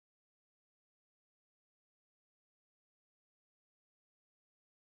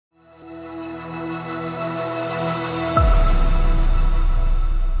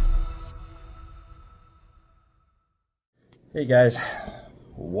Hey guys,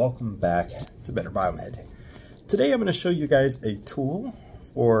 welcome back to Better Biomed. Today I'm going to show you guys a tool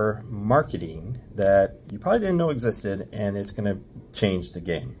for marketing that you probably didn't know existed, and it's going to change the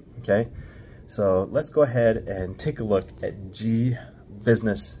game, okay? So let's go ahead and take a look at G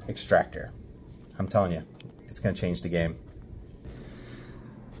Business Extractor. I'm telling you, it's going to change the game.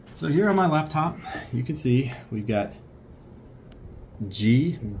 So here on my laptop, you can see we've got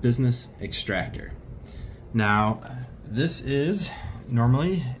G Business Extractor. Now, this is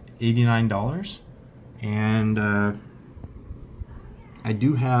normally $89, and I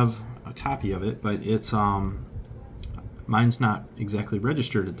do have a copy of it, but it's mine's not exactly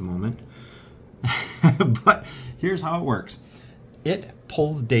registered at the moment. But here's how it works. It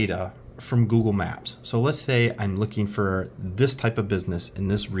pulls data from Google Maps. So let's say I'm looking for this type of business in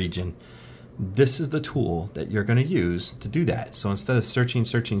this region. This is the tool that you're going to use to do that. So instead of searching,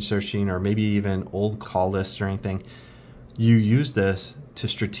 or maybe even old call lists or anything, you use this to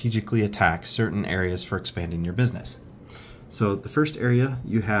strategically attack certain areas for expanding your business. So the first area,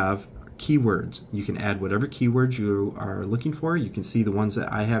 you have keywords. You can add whatever keywords you are looking for. You can see the ones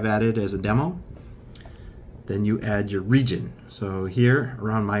that I have added as a demo. Then you add your region. So here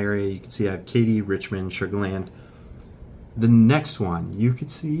around my area, you can see I have Katy, Richmond, Sugar Land. The next one, you can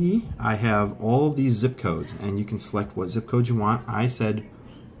see I have all of these zip codes, and you can select what zip codes you want. I said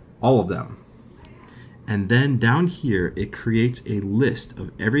all of them. And then down here, it creates a list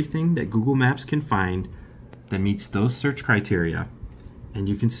of everything that Google Maps can find that meets those search criteria. And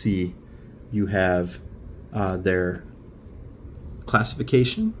you can see you have their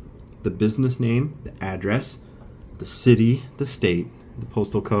classification, the business name, the address, the city, the state, the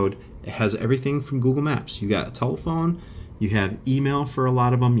postal code. It has everything from Google Maps. You got a telephone, you have email for a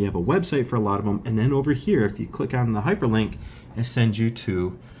lot of them, you have a website for a lot of them, and then over here, if you click on the hyperlink, it sends you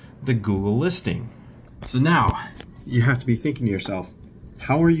to the Google listing. So now you have to be thinking to yourself,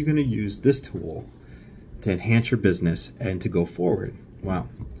 how are you going to use this tool to enhance your business and to go forward? Well,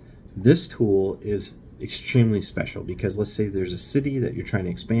 this tool is extremely special because let's say there's a city that you're trying to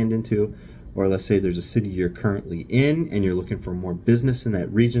expand into, or let's say there's a city you're currently in and you're looking for more business in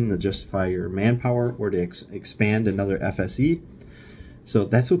that region to justify your manpower or to expand another FSE. So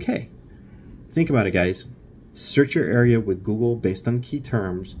that's okay. Think about it, guys. Search your area with Google based on key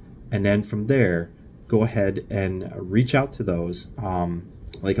terms, and then from there, go ahead and reach out to those.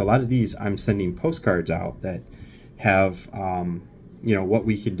 Like a lot of these, I'm sending postcards out that have, you know, what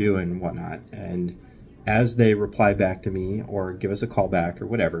we can do and whatnot. And as they reply back to me or give us a call back or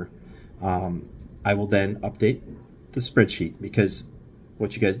whatever, I will then update the spreadsheet, because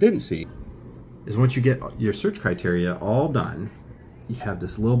what you guys didn't see is once you get your search criteria all done, you have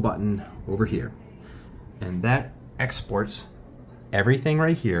this little button over here, and that exports everything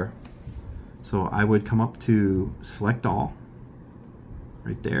right here. So I would come up to select all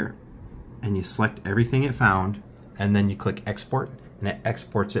right there, and you select everything it found, and then you click export, and it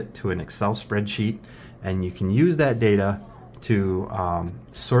exports it to an Excel spreadsheet, and you can use that data to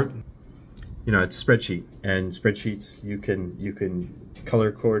sort. You know, it's a spreadsheet, and spreadsheets you can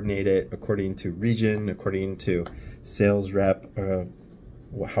color coordinate it according to region, according to sales rep,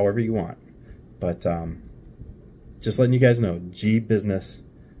 however you want. But just letting you guys know, G Business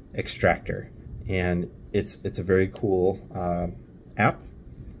Extractor, and it's a very cool app.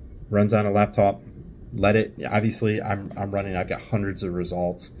 Runs on a laptop. Let it. Obviously, I'm running. I've got hundreds of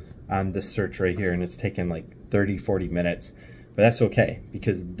results on this search right here, and it's taken like 30-40 minutes. But that's okay,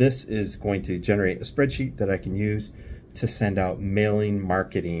 because this is going to generate a spreadsheet that I can use to send out mailing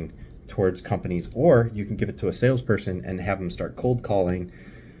marketing towards companies, or you can give it to a salesperson and have them start cold calling.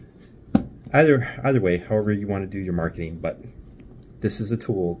 Either way, however you want to do your marketing, but this is a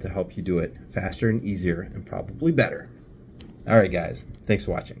tool to help you do it faster and easier and probably better. All right, guys, thanks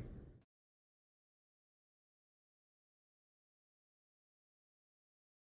for watching.